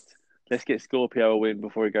just let's get Scorpio a win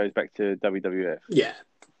before he goes back to WWF. Yeah.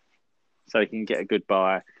 So he can get a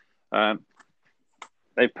goodbye.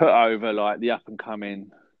 They've put over like the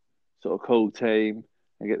up-and-coming sort of cool team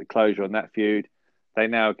and get the closure on that feud. They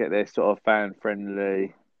now get their sort of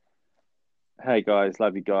fan-friendly, hey guys,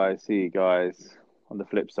 love you guys, see you guys on the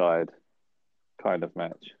flip side kind of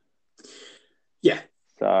match. Yeah.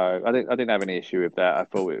 So I didn't have any issue with that. I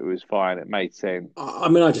thought it was fine. It made sense. I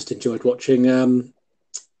mean, I just enjoyed watching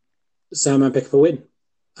Sandman pick up a win.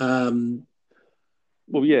 Well,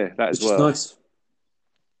 yeah, that as well. Nice.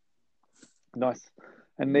 Nice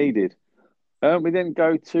and needed. We then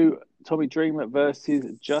go to Tommy Dreamer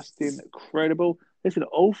versus Justin Credible. There's an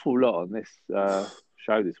awful lot on this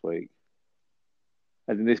show this week.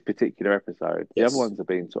 And in this particular episode. The other ones have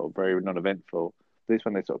been sort of very non-eventful. This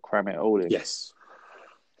one, they sort of cram it all in. Yes.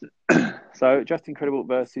 So, Justin Credible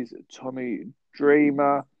versus Tommy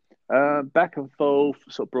Dreamer. Back and forth,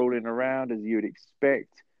 sort of brawling around as you would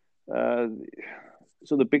expect. So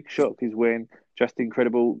the big shock is when Justin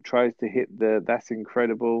Credible tries to hit the That's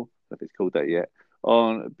Incredible, if it's called that yet,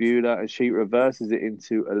 on Beulah, and she reverses it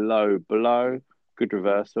into a low blow. Good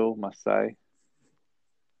reversal, must say.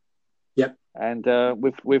 Yep. And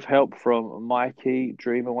with help from Mikey,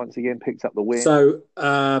 Dreamer once again picks up the win. So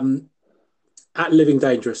at Living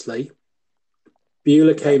Dangerously,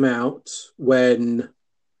 Beulah came out when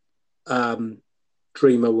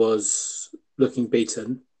Dreamer was looking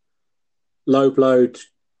beaten, low blowed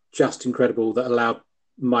Justin Credible that allowed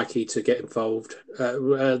Mikey to get involved,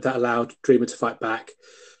 that allowed Dreamer to fight back.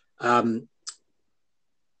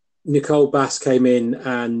 Nicole Bass came in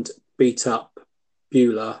and beat up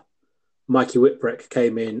Beulah. Mikey Whipwreck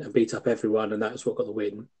came in and beat up everyone, and that was what got the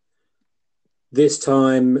win. This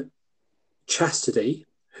time, Chastity,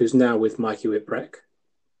 who's now with Mikey Whipwreck,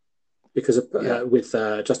 because of, with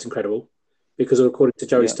Justin Credible, because according to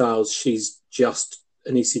Joey Styles, she's just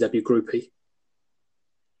an ECW groupie.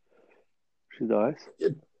 She's nice.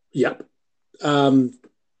 Yep.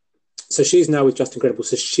 So she's now with Justin Credible.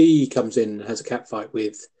 So she comes in and has a cat fight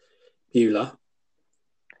with Beulah.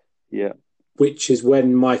 Yeah. Which is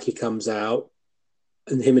when Mikey comes out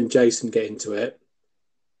and him and Jason get into it.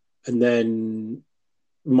 And then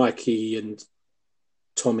Mikey and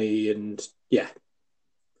Tommy and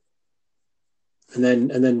And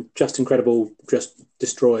then Justin Credible just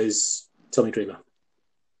destroys Tommy Dreamer.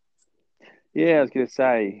 Yeah, I was going to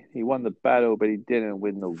say, he won the battle, but he didn't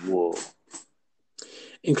win the war.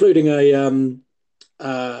 Including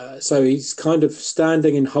so he's kind of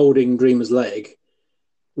standing and holding Dreamer's leg,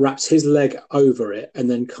 wraps his leg over it, and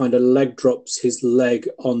then kind of leg drops his leg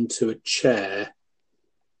onto a chair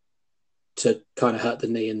to kind of hurt the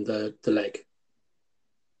knee and the leg,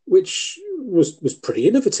 which was pretty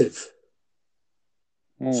innovative.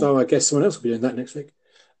 So I guess someone else will be doing that next week.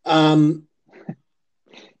 And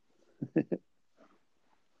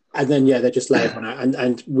then they just lay everyone out,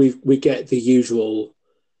 and we get the usual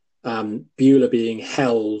Beulah being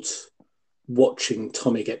held, watching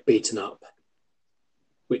Tommy get beaten up.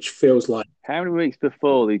 which feels like... How many weeks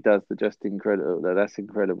before he does the Just Incredible? That's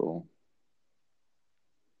incredible.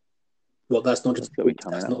 Well, that's not just...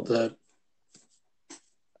 That's not the...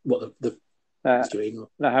 What, the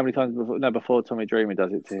no, how many times before? No, before Tommy Dreamer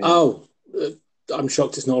does it to him. Oh, I'm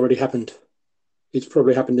shocked it's not already happened. It's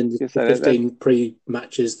probably happened in the 15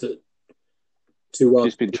 pre-matches that two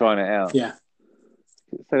just been trying it out. Yeah.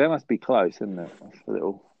 So that must be close, isn't it? That's a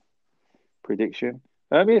little prediction.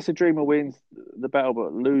 Yes, so Dreamer wins the battle,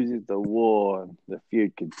 but loses the war, and the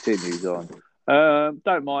feud continues on.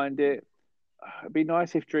 Don't mind it. It'd be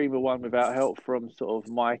nice if Dreamer won without help from sort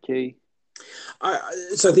of Mikey.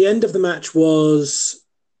 So the end of the match was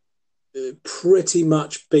pretty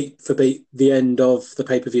much beat for beat the end of the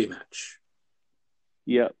pay-per-view match.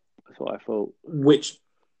 Yep, that's what I thought. Which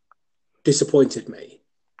disappointed me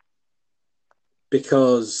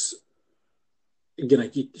because,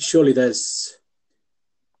 surely there's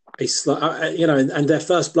a slight, and their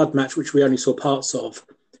first blood match, which we only saw parts of,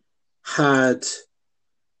 had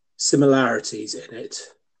similarities in it.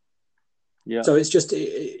 Yeah. So it's just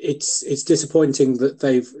it's disappointing that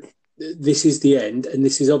this is the end, and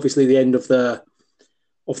this is obviously the end of the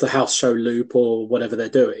house show loop or whatever they're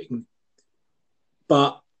doing.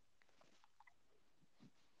 But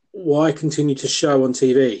why continue to show on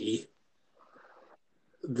TV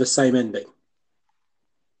the same ending?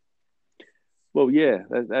 Well, yeah,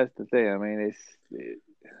 that's the thing.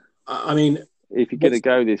 I mean, if you're going to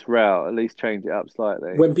go this route, at least change it up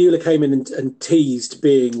slightly. When Beulah came in and teased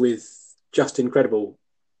being with Just Incredible,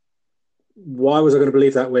 why was I going to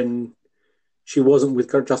believe that when she wasn't with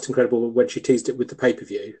Just Incredible when she teased it with the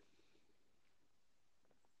pay-per-view?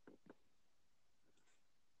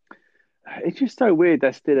 It's just so weird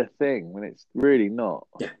that's still a thing when it's really not.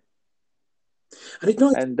 Yeah. And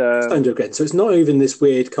ignites Stand-Up again. So it's not even this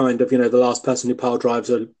weird kind of, the last person who pile drives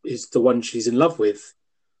her is the one she's in love with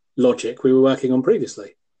logic we were working on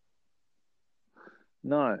previously.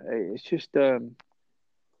 No, it's just,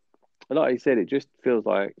 like you said, it just feels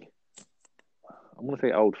like, I want to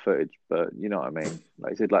say old footage, but you know what I mean?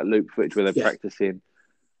 Like you said, like loop footage where they're practicing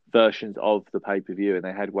versions of the pay-per-view and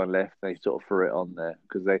they had one left and they sort of threw it on there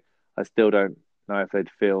because I still don't know if they'd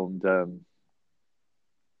filmed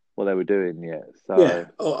what they were doing yet. So yeah,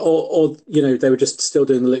 or they were just still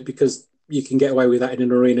doing the loop because you can get away with that in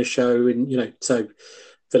an arena show, and so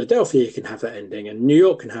Philadelphia can have that ending, and New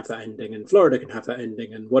York can have that ending, and Florida can have that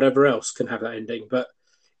ending, and whatever else can have that ending. But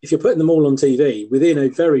if you're putting them all on TV within a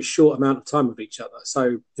very short amount of time of each other,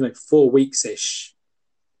 so 4 weeks ish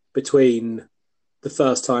between the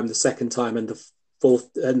first time, the second time, and the fourth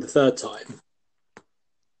and the third time.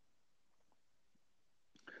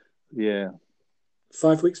 Yeah.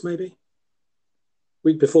 5 weeks, maybe.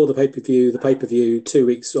 Week before the pay-per-view, 2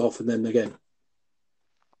 weeks off, and then again.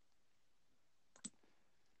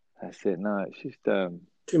 That's it. No, it's just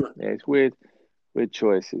too much. Yeah, it's weird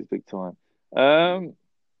choices, big time.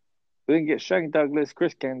 We didn't get Shane Douglas,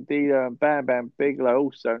 Chris Candido, and Bam Bam Bigelow,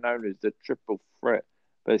 also known as the Triple Threat,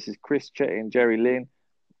 versus Chris Chetty and Jerry Lynn,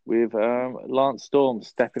 with Lance Storm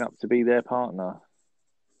stepping up to be their partner.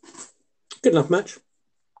 Good enough match.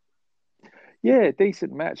 Yeah,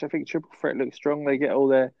 decent match. I think Triple Threat looks strong. They get all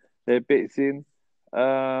their bits in.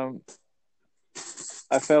 I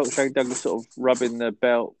felt Shane Douglas sort of rubbing the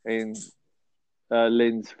belt in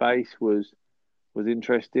Lynn's face was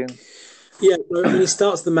interesting. Yeah, when he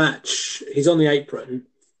starts the match, he's on the apron.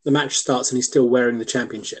 The match starts and he's still wearing the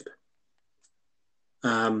championship,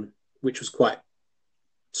 which was quite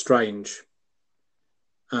strange.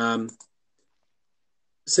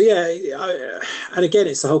 So yeah, and again,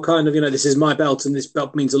 it's the whole kind of, this is my belt and this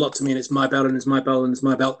belt means a lot to me and it's my belt and it's my belt and it's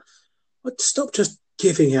my belt. But stop just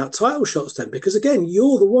giving out title shots then, because again,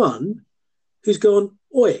 you're the one who's gone,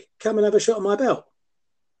 oi, come and have a shot at my belt.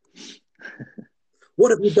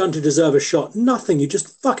 What have you done to deserve a shot? Nothing. You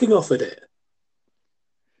just fucking offered it.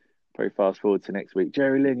 Very fast forward to next week.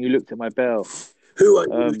 Jerry Lynn, you looked at my belt. Who are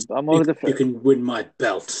you? You can win my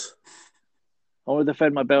belt. I want to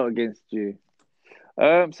defend my belt against you.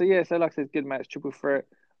 So like I said, good match, Triple Threat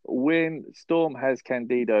win. Storm has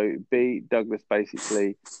Candido beat. Douglas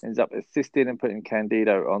basically ends up assisting and putting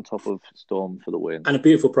Candido on top of Storm for the win. And a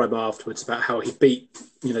beautiful promo afterwards about how he beat,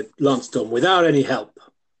 Lance Storm without any help.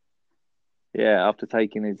 Yeah, after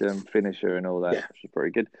taking his finisher and all that, which is very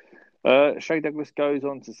good. Shane Douglas goes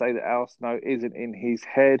on to say that Al Snow isn't in his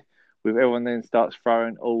head, with everyone then starts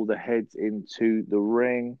throwing all the heads into the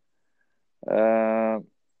ring.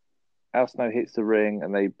 Al Snow hits the ring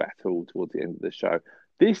and they battle towards the end of the show.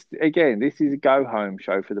 This is a go-home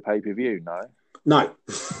show for the pay-per-view, no? No.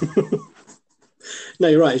 No,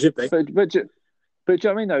 you're right, it should be. But do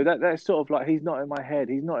you know what I mean? Though that's sort of like he's not in my head.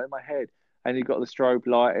 He's not in my head, and you've got the strobe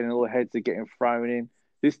light, and all the heads are getting thrown in.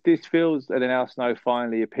 This feels, and then Al Snow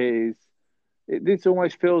finally appears. This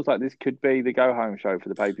almost feels like this could be the go home show for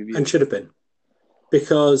the pay per and view. should have been,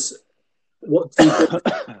 because what do you do for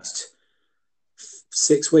the next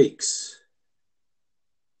 6 weeks?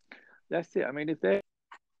 That's it. I mean, if they're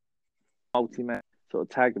multi-match sort of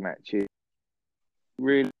tag matches,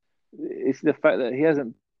 really, it's the fact that he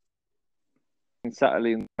hasn't been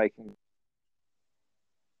subtly making.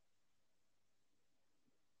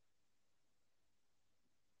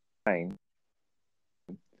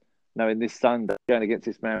 Knowing this Sunday going against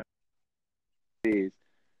this man is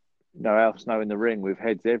no Al Snow in the ring with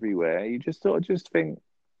heads everywhere, you just sort of just think,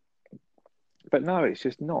 but no, it's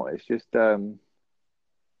just not. It's just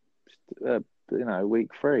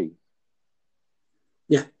week 3.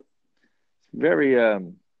 Yeah, it's very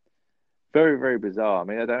very very bizarre. I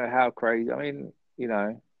mean, I don't know how crazy. I mean,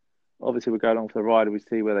 obviously we go along for the ride and we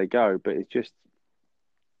see where they go, but it just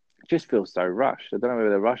feels so rushed. I don't know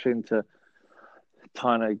whether they're rushing to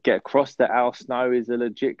trying to get across that Al Snow is a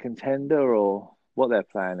legit contender or what their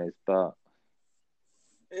plan is, but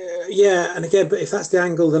yeah, and again, but if that's the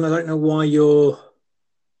angle, then I don't know why you've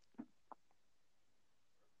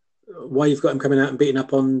got him coming out and beating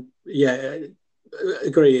up on. Yeah, I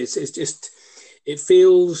agree. It's just it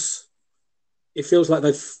feels like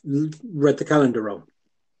they've read the calendar wrong,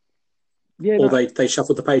 or they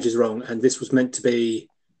shuffled the pages wrong, and this was meant to be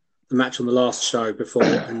the match on the last show before,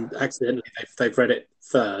 and accidentally they've read it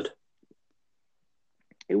third.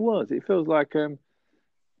 It was. It feels like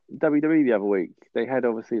WWE the other week. They had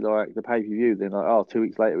obviously like the pay per view. Then 2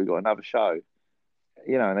 weeks later we got another show.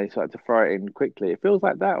 And they started to throw it in quickly. It feels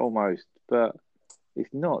like that almost, but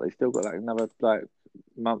it's not. They still got like another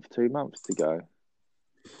month, 2 months to go.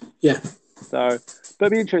 Yeah. So, but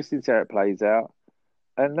it'll be interesting to see how it plays out.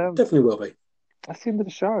 And definitely will be. That's the end of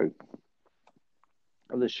the show.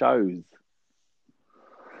 Of the shows.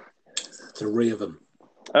 3 of them.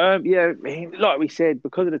 Yeah, I mean, like we said,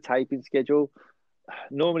 because of the taping schedule,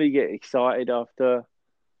 normally you get excited after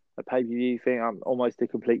a pay-per-view thing. I'm almost the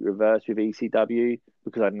complete reverse with ECW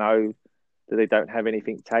because I know that they don't have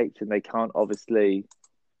anything taped and they can't obviously,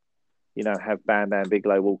 have Bam Bam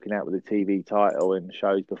Bigelow walking out with a TV title in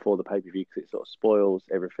shows before the pay-per-view because it sort of spoils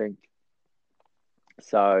everything.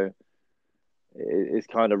 So it's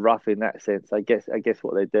kind of rough in that sense. I guess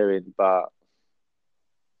what they're doing, but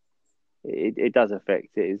it does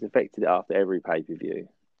affect it. It's affected it after every pay-per-view.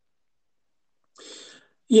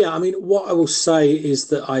 Yeah, I mean, what I will say is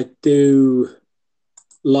that I do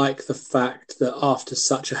like the fact that after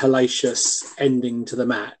such a hellacious ending to the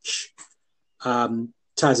match,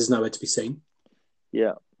 Taz is nowhere to be seen.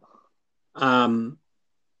 Yeah. I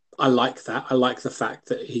like that. I like the fact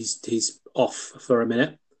that he's off for a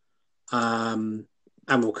minute, and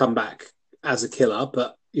will come back as a killer.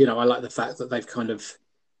 But I like the fact that they've kind of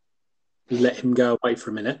let him go away for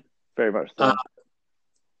a minute. Very much so.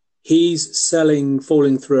 He's selling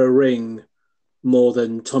Falling Through a Ring more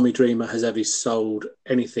than Tommy Dreamer has ever sold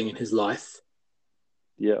anything in his life.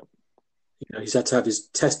 Yeah. He's had to have his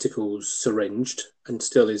testicles syringed and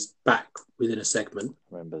still is back within a segment.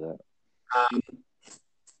 Remember that.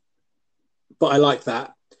 But I like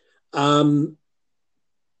that.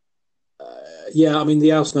 Yeah, I mean,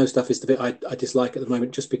 the Al Snow stuff is the bit I dislike at the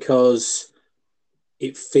moment just because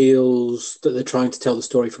it feels that they're trying to tell the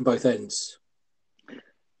story from both ends.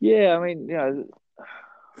 Yeah, I mean,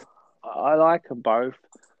 I like them both.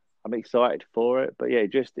 I'm excited for it, but yeah,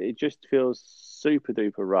 it just feels super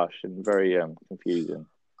duper rush and very confusing.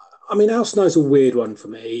 I mean, Al Snow's a weird one for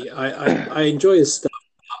me. I enjoy his stuff.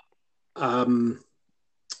 I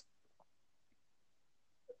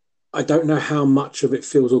don't know how much of it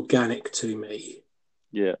feels organic to me.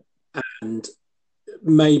 Yeah, and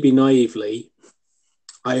maybe naively,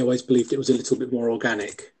 I always believed it was a little bit more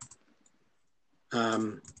organic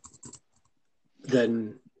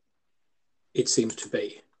than it seems to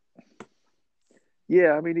be.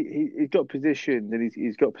 Yeah, I mean, he's got positioned and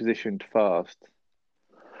he's got positioned fast.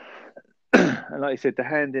 And like you said, the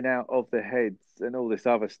handing out of the heads and all this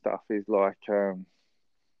other stuff is like, I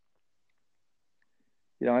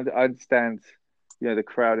understand, the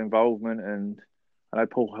crowd involvement, and I know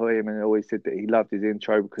Paul Heyman always said that he loved his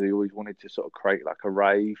intro because he always wanted to sort of create like a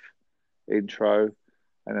rave intro,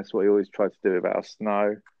 and that's what he always tried to do with Al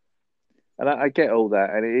Snow. And I get all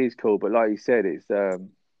that, and it is cool, but like you said, it's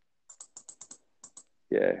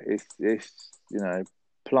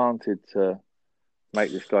planted to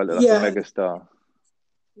make this guy look like a megastar.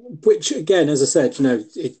 Which again, as I said,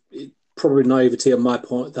 it probably naivety on my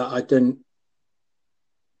part that I don't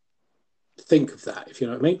think of that, if you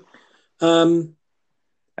know what I mean.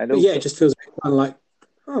 And but also, yeah, it just feels kind of like,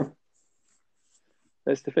 oh.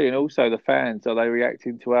 That's the thing. And also the fans, are they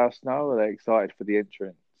reacting to our snow? Or are they excited for the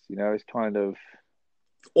entrance? You know, it's kind of...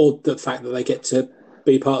 Or the fact that they get to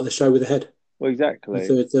be part of the show with a head. Well, exactly.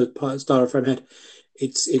 The styrofoam head.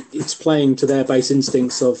 It's playing to their base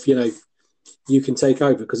instincts of, you can take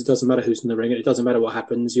over because it doesn't matter who's in the ring and it doesn't matter what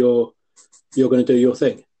happens. You're going to do your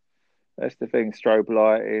thing. That's the thing. Strobe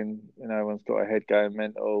lighting. Everyone's got a head going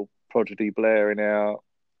mental. Prodigy blaring out.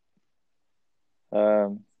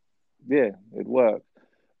 Yeah, it'd work.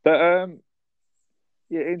 But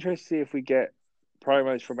yeah, interested to see if we get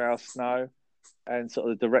promos from Al Snow and sort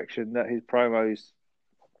of the direction that his promos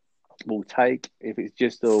will take. If it's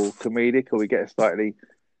just all comedic, or we get a slightly,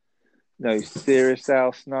 serious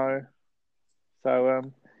Al Snow. So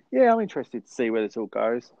yeah, I'm interested to see where this all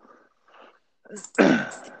goes.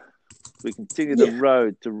 We continue the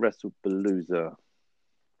road to WrestlePalooza.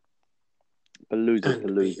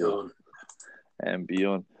 Palooza. And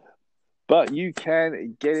beyond. But you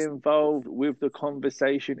can get involved with the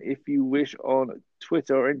conversation if you wish on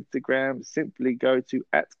Twitter or Instagram. Simply go to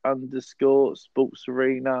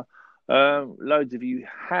 @_sportsarena. Loads of you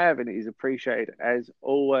have, and it is appreciated as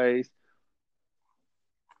always.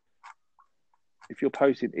 If you're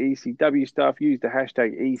posting ECW stuff, use the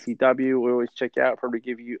hashtag ECW. We always check out, probably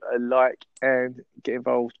give you a like and get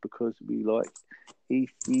involved because we like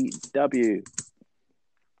ECW.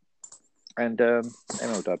 And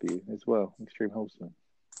MLW as well, Extreme Horsemen.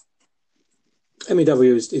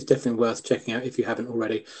 MEW is definitely worth checking out if you haven't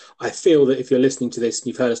already. I feel that if you're listening to this and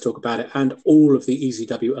you've heard us talk about it, and all of the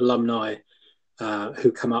ECW alumni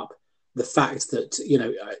who come up, the fact that,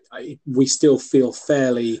 we still feel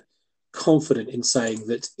fairly confident in saying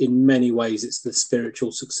that in many ways it's the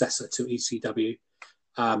spiritual successor to ECW.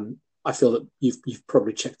 I feel that you've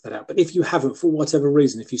probably checked that out. But if you haven't, for whatever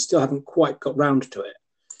reason, if you still haven't quite got round to it,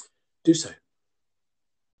 do so.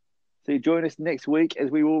 So join us next week as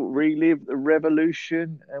we will relive the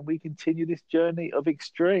revolution and we continue this journey of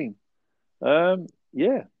Extreme.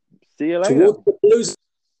 Yeah. See you later. Towards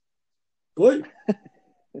the